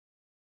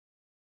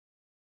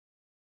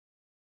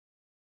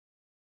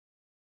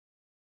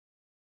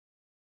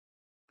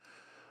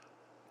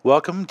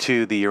Welcome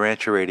to the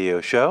Urantia Radio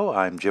Show.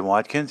 I'm Jim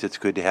Watkins. It's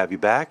good to have you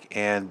back.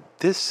 And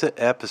this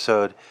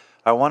episode,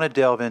 I want to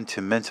delve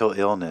into mental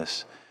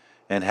illness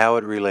and how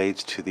it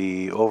relates to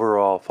the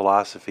overall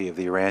philosophy of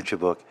the Urantia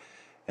book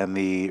and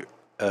the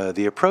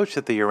approach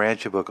that the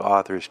Urantia book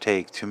authors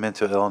take to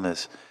mental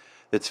illness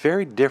that's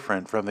very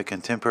different from the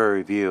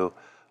contemporary view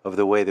of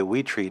the way that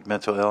we treat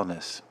mental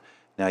illness.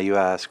 Now you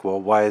ask, well,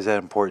 why is that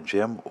important,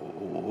 Jim?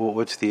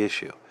 What's the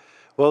issue?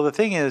 Well, the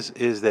thing is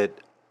that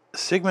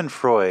Sigmund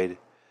Freud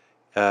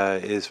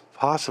is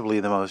possibly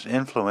the most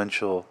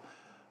influential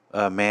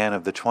man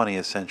of the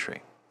 20th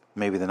century,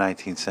 maybe the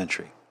 19th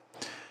century.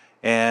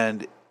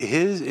 And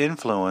his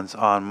influence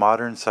on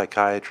modern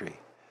psychiatry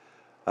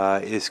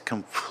is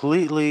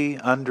completely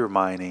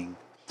undermining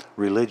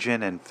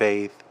religion and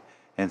faith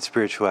and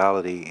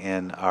spirituality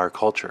in our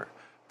culture,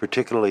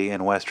 particularly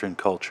in Western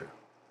culture.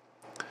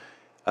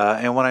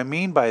 And what I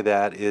mean by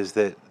that is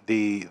that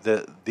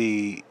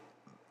the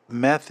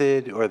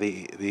method or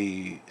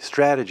the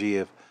strategy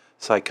of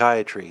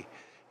psychiatry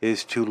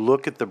is to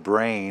look at the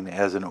brain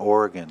as an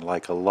organ,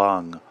 like a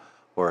lung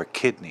or a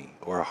kidney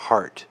or a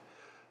heart.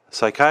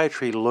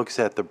 Psychiatry looks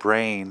at the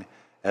brain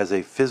as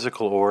a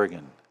physical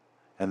organ,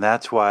 and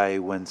that's why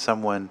when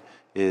someone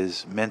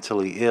is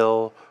mentally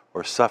ill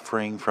or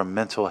suffering from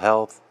mental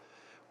health,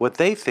 what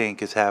they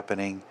think is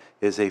happening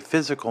is a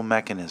physical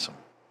mechanism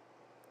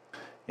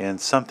and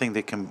something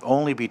that can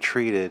only be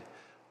treated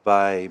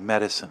by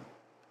medicine.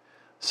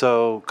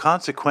 So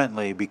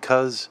consequently,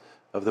 because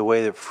of the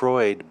way that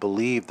Freud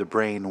believed the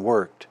brain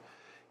worked,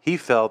 he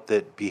felt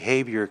that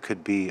behavior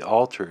could be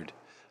altered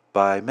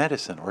by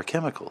medicine or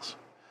chemicals.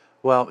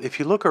 Well, if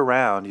you look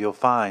around, you'll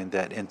find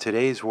that in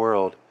today's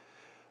world,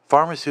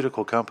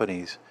 pharmaceutical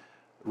companies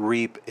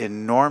reap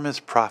enormous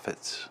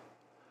profits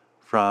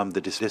from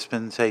the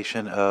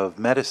dispensation of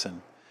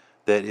medicine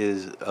that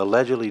is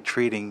allegedly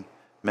treating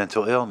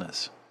mental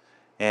illness.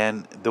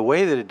 And the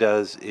way that it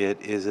does it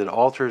is it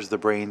alters the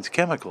brain's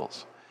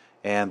chemicals,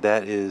 and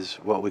that is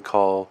what we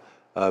call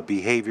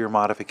behavior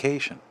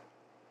modification.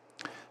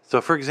 So,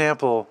 for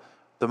example,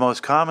 the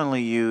most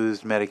commonly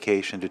used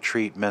medication to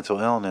treat mental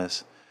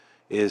illness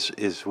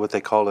is what they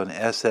call an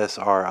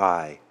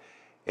SSRI.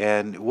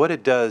 And what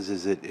it does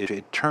is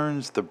it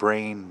turns the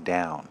brain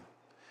down.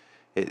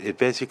 It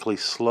basically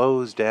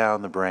slows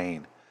down the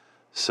brain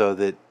so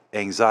that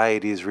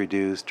anxiety is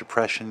reduced,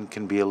 depression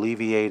can be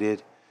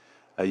alleviated,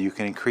 you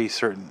can increase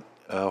certain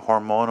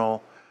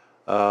hormonal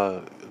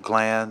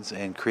glands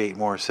and create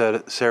more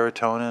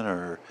serotonin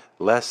or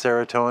less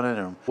serotonin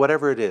or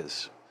whatever it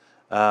is.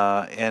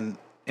 And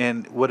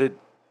what it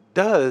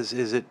does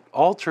is it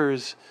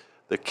alters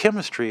the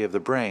chemistry of the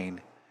brain,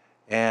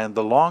 and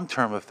the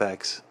long-term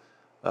effects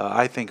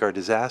I think are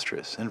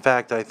disastrous. In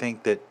fact, I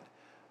think that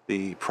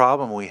the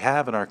problem we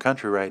have in our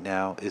country right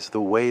now is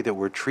the way that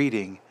we're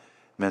treating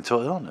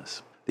mental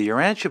illness. The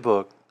Urantia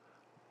book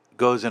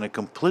goes in a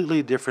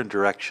completely different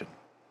direction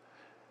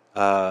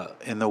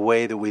in the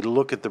way that we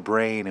look at the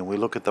brain and we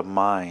look at the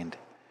mind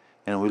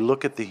and we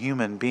look at the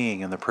human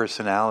being and the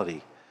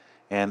personality.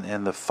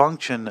 And the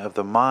function of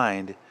the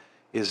mind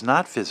is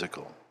not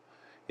physical.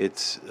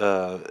 It's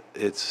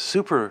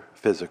super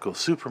physical,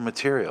 super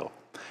material.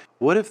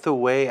 What if the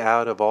way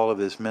out of all of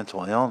this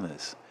mental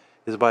illness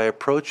is by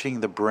approaching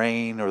the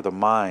brain or the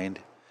mind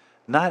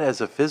not as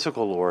a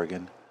physical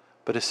organ,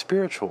 but a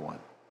spiritual one?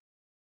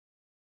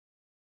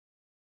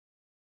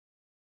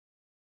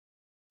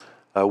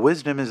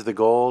 Wisdom is the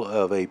goal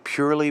of a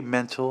purely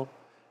mental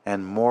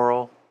and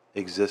moral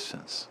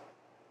existence.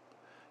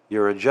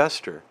 Your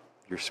adjuster,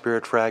 your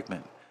spirit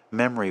fragment,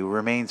 memory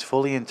remains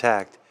fully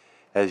intact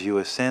as you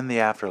ascend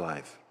the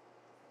afterlife.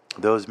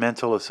 Those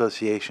mental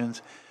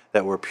associations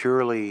that were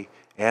purely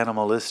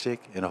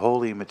animalistic and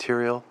wholly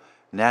material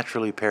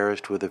naturally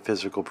perished with the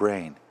physical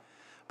brain.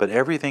 But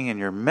everything in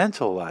your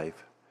mental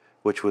life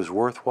which was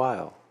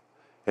worthwhile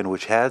and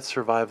which had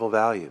survival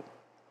value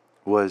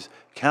was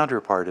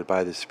counterparted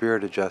by the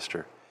spirit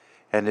adjuster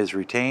and is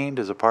retained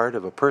as a part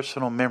of a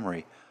personal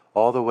memory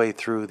all the way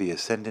through the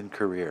ascendant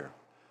career.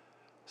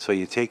 So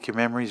you take your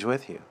memories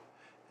with you,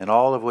 and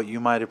all of what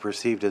you might have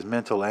perceived as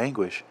mental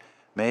anguish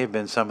may have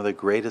been some of the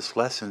greatest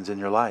lessons in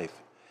your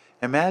life.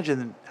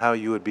 Imagine how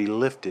you would be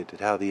lifted,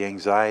 how the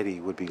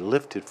anxiety would be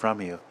lifted from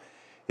you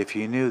if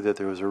you knew that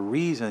there was a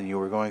reason you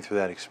were going through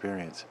that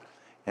experience,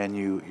 and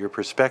your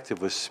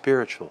perspective was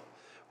spiritual.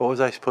 What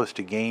was I supposed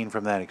to gain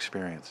from that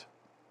experience?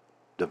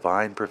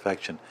 Divine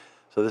perfection.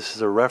 So this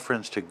is a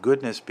reference to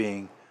goodness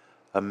being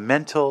a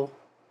mental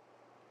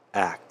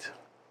act,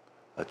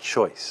 a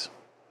choice.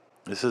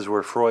 This is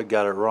where Freud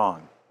got it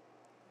wrong.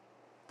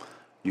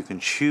 You can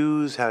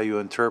choose how you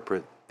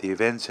interpret the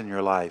events in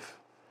your life,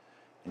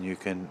 and you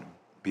can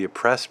be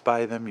oppressed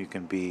by them, you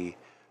can be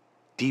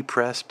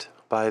depressed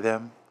by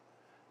them.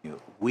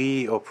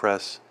 We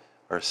oppress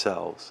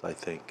ourselves, I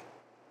think.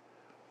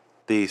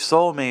 The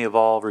soul may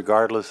evolve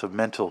regardless of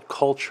mental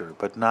culture,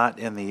 but not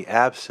in the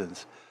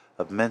absence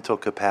of mental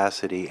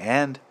capacity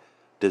and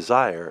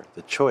desire,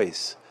 the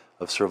choice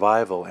of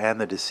survival,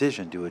 and the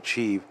decision to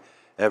achieve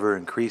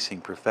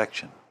ever-increasing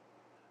perfection.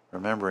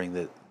 remembering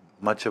that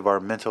much of our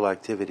mental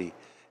activity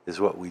is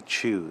what we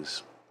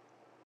choose.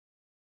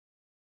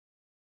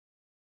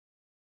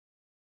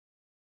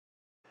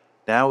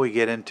 Now we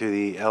get into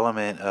the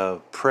element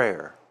of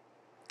prayer.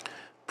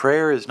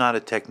 Prayer is not a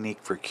technique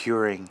for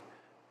curing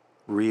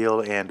real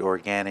and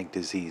organic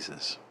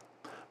diseases,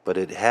 but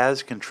it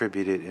has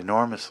contributed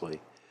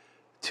enormously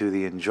to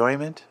the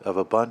enjoyment of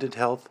abundant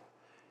health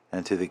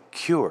and to the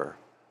cure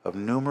of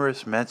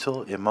numerous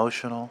mental,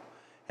 emotional,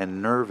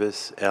 and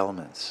nervous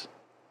ailments,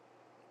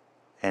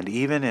 and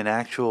even in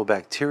actual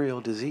bacterial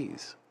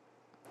disease.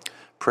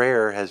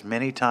 Prayer has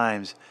many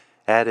times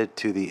added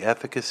to the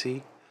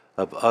efficacy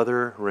of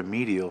other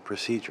remedial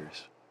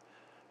procedures.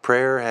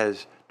 Prayer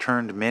has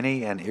turned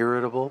many an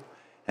irritable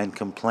and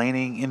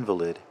complaining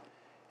invalid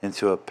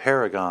into a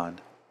paragon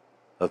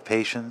of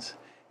patience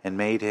and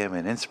made him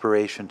an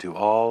inspiration to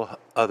all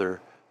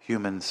other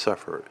human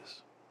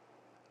sufferers.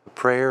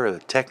 Prayer is a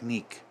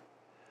technique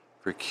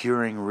for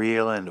curing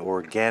real and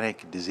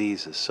organic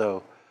diseases.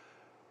 So,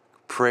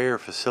 prayer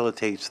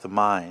facilitates the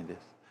mind.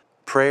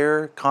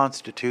 Prayer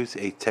constitutes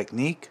a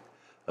technique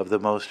of the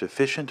most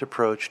efficient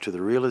approach to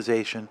the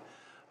realization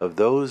of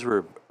those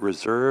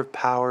reserved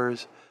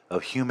powers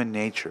of human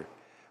nature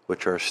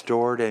which are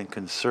stored and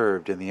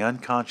conserved in the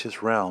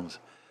unconscious realms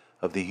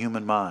of the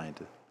human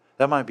mind.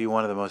 That might be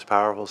one of the most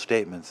powerful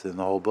statements in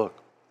the whole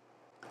book.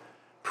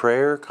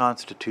 Prayer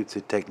constitutes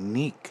a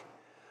technique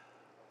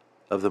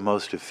of the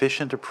most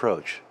efficient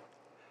approach,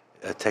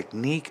 a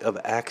technique of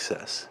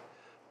access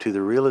to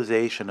the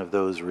realization of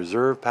those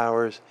reserved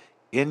powers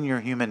in your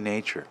human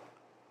nature,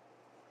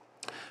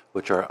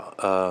 which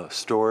are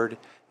stored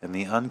in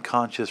the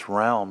unconscious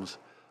realms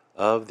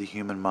of the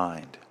human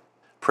mind.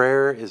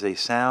 Prayer is a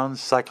sound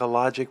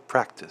psychologic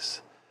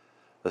practice,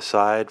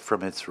 aside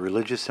from its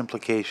religious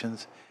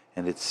implications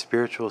and its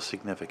spiritual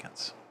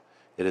significance.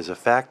 It is a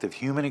fact of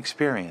human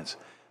experience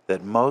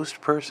that most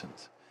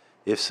persons,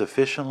 if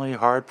sufficiently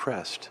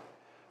hard-pressed,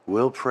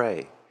 will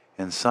pray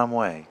in some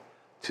way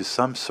to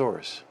some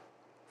source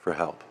for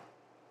help.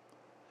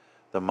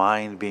 The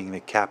mind being the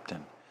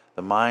captain,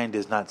 the mind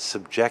is not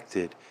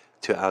subjected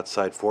to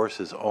outside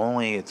forces,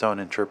 only its own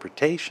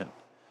interpretation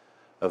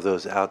of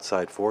those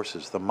outside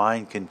forces. The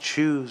mind can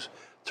choose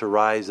to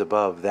rise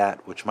above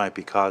that which might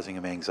be causing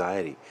him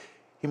anxiety.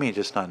 He may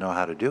just not know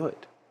how to do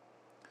it.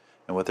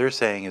 And what they're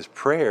saying is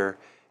prayer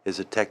is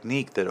a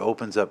technique that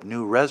opens up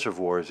new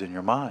reservoirs in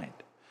your mind.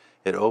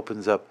 It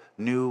opens up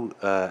new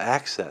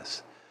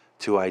access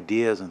to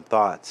ideas and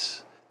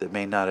thoughts that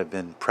may not have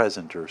been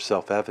present or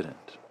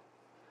self-evident.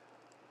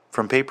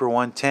 From paper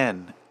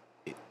 110,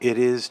 it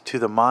is to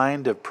the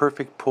mind of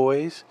perfect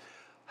poise,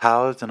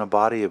 housed in a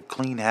body of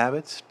clean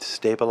habits to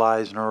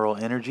stabilize neural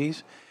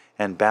energies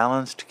and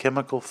balanced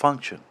chemical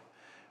function,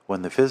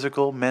 when the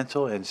physical,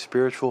 mental, and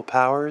spiritual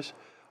powers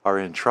are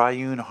in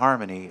triune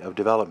harmony of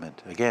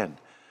development. Again,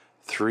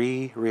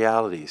 three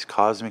realities,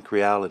 cosmic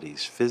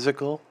realities: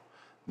 physical,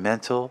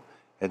 mental,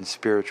 and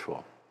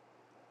spiritual.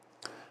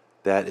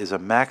 That is, a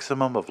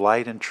maximum of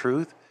light and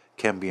truth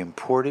can be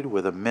imported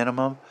with a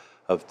minimum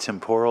of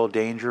temporal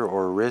danger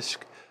or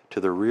risk to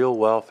the real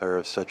welfare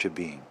of such a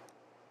being.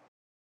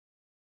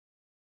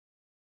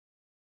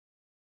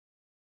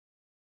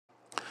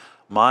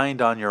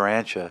 Mind on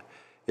Urantia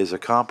is a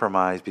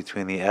compromise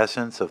between the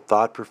essence of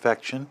thought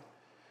perfection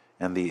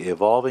and the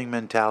evolving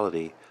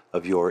mentality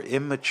of your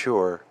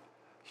immature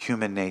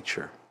human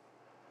nature.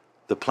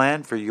 The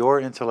plan for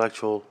your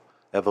intellectual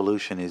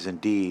evolution is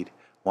indeed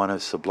one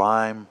of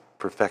sublime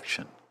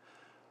perfection,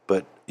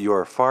 but you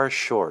are far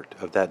short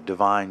of that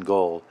divine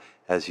goal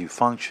as you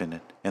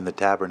function in the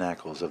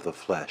tabernacles of the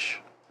flesh.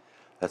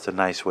 That's a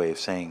nice way of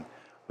saying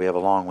we have a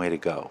long way to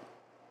go.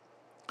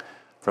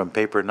 From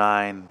paper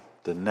 9,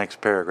 the next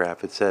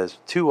paragraph, it says,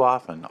 "Too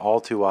often, all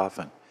too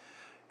often,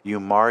 you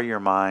mar your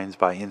minds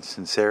by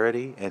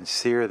insincerity and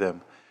sear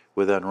them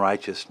with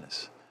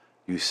unrighteousness.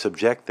 You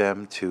subject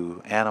them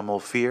to animal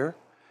fear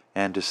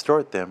and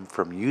distort them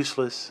from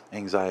useless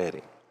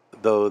anxiety.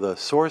 Though the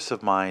source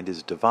of mind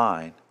is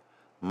divine,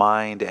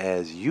 mind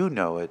as you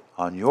know it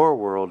on your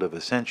world of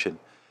ascension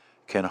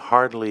can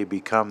hardly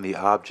become the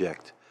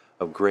object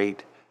of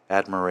great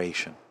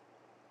admiration,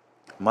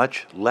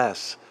 much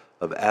less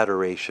of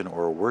adoration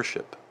or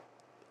worship.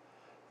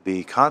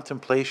 The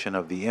contemplation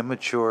of the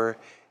immature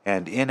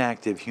and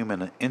inactive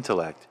human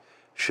intellect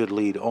should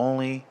lead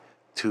only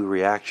to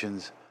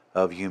reactions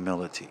of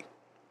humility."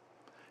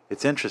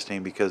 It's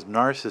interesting because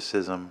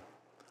narcissism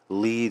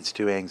leads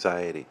to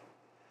anxiety,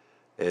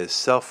 as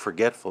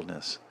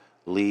self-forgetfulness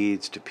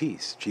leads to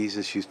peace.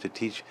 Jesus used to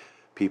teach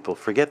people,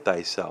 forget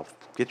thyself,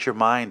 get your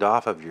mind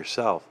off of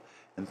yourself,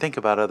 and think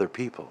about other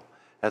people.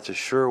 That's a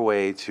sure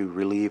way to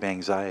relieve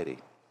anxiety.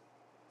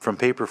 From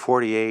paper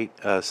 48,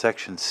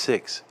 section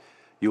 6,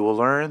 you will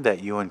learn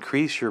that you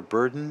increase your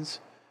burdens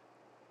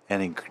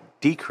and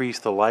decrease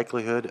the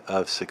likelihood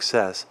of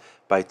success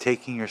by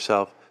taking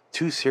yourself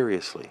too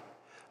seriously.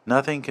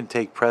 Nothing can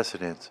take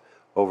precedence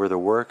over the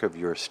work of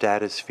your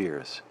status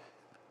spheres,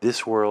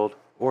 this world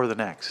or the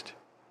next.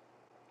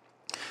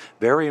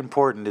 Very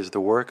important is the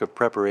work of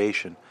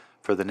preparation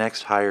for the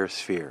next higher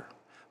sphere.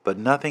 But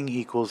nothing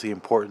equals the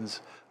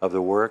importance of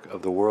the work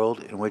of the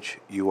world in which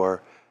you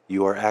are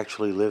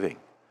actually living.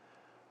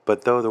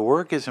 But though the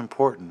work is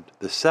important,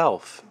 the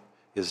self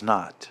is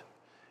not.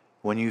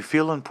 When you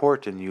feel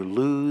important, you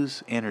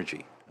lose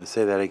energy. Let's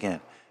say that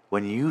again.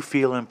 When you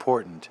feel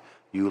important,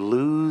 you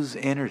lose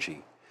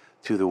energy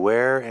to the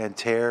wear and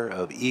tear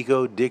of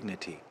ego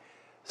dignity,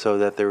 so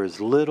that there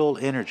is little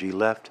energy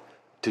left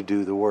to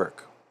do the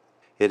work.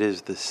 It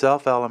is the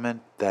self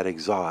element that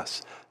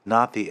exhausts,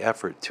 not the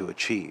effort to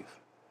achieve.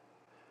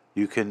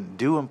 You can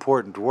do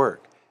important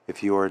work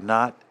if you are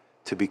not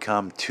to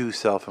become too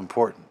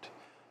self-important.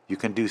 You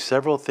can do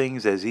several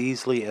things as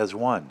easily as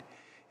one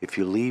if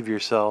you leave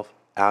yourself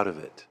out of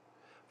it.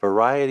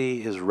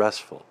 Variety is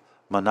restful.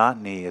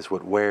 Monotony is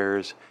what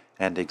wears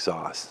and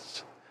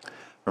exhausts.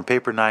 From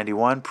paper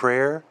 91,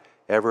 prayer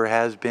ever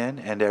has been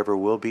and ever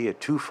will be a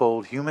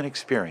twofold human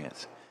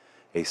experience,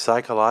 a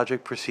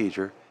psychologic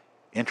procedure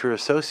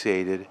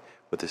interassociated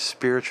with a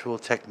spiritual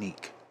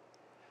technique.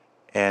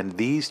 And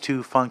these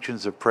two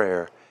functions of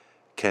prayer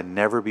can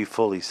never be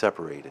fully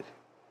separated.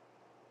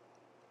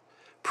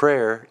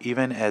 Prayer,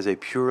 even as a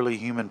purely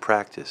human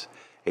practice,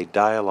 a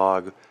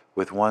dialogue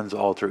with one's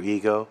alter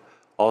ego,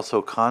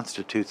 also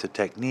constitutes a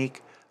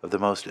technique of the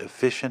most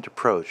efficient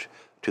approach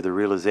to the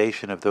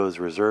realization of those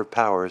reserved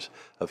powers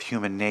of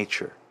human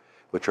nature,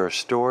 which are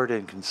stored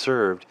and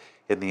conserved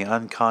in the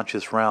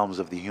unconscious realms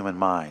of the human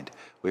mind.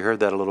 We heard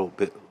that a little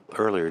bit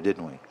earlier,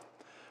 didn't we?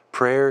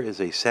 Prayer is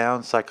a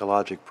sound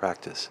psychologic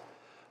practice,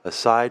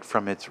 aside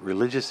from its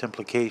religious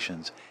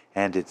implications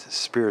and its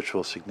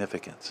spiritual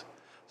significance.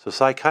 So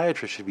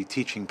psychiatrists should be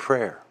teaching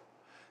prayer,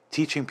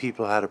 teaching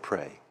people how to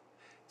pray,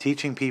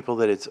 teaching people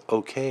that it's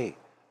okay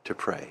to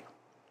pray.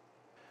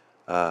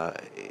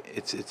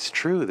 It's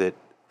true that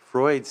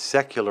Freud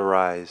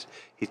secularized,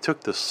 he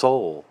took the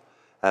soul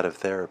out of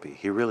therapy.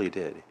 He really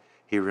did.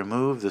 He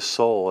removed the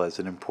soul as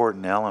an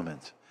important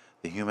element,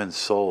 the human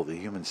soul, the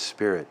human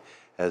spirit,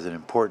 as an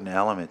important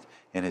element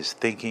in his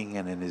thinking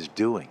and in his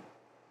doing.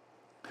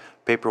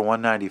 Paper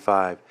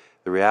 195,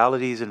 the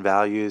realities and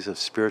values of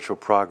spiritual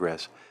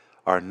progress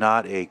are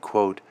not a,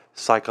 quote,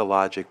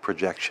 psychologic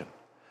projection,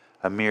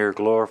 a mere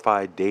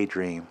glorified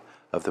daydream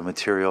of the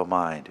material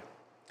mind.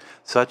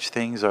 Such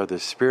things are the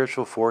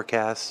spiritual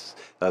forecasts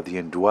of the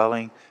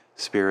indwelling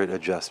spirit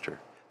adjuster,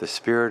 the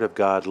Spirit of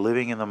God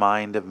living in the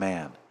mind of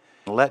man.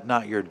 Let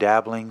not your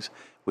dabblings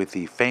with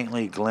the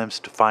faintly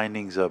glimpsed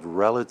findings of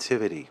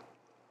relativity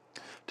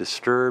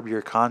disturb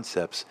your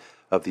concepts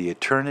of the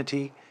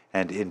eternity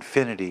and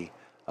infinity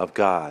of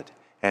God,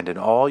 and in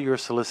all your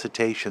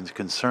solicitations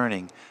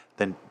concerning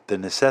the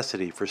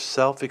necessity for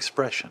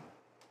self-expression.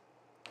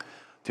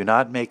 Do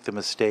not make the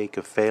mistake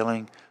of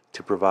failing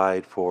to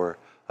provide for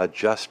a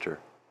juster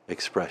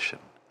expression,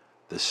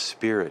 the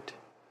spirit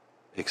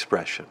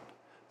expression,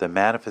 the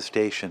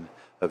manifestation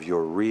of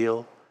your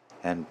real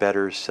and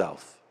better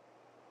self.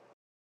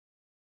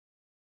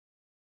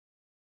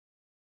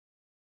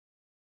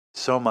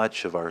 So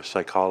much of our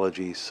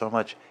psychology, so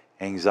much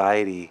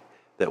anxiety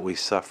that we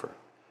suffer.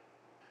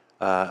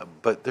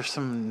 But there's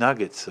some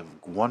nuggets of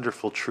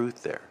wonderful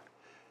truth there.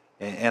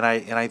 And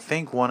I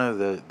think one of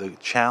the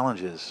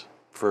challenges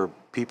for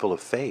people of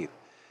faith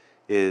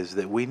is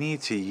that we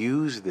need to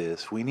use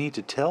this. We need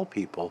to tell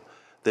people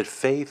that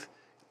faith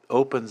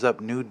opens up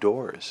new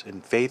doors,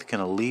 and faith can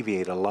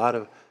alleviate a lot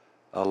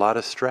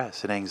of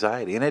stress and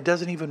anxiety. And it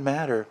doesn't even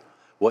matter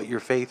what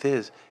your faith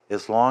is,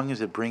 as long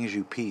as it brings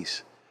you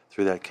peace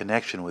through that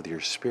connection with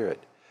your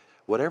spirit.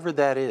 Whatever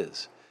that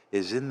is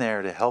in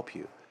there to help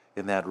you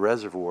in that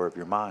reservoir of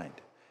your mind,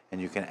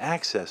 and you can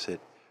access it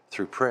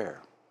through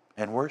prayer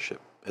and worship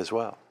as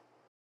well.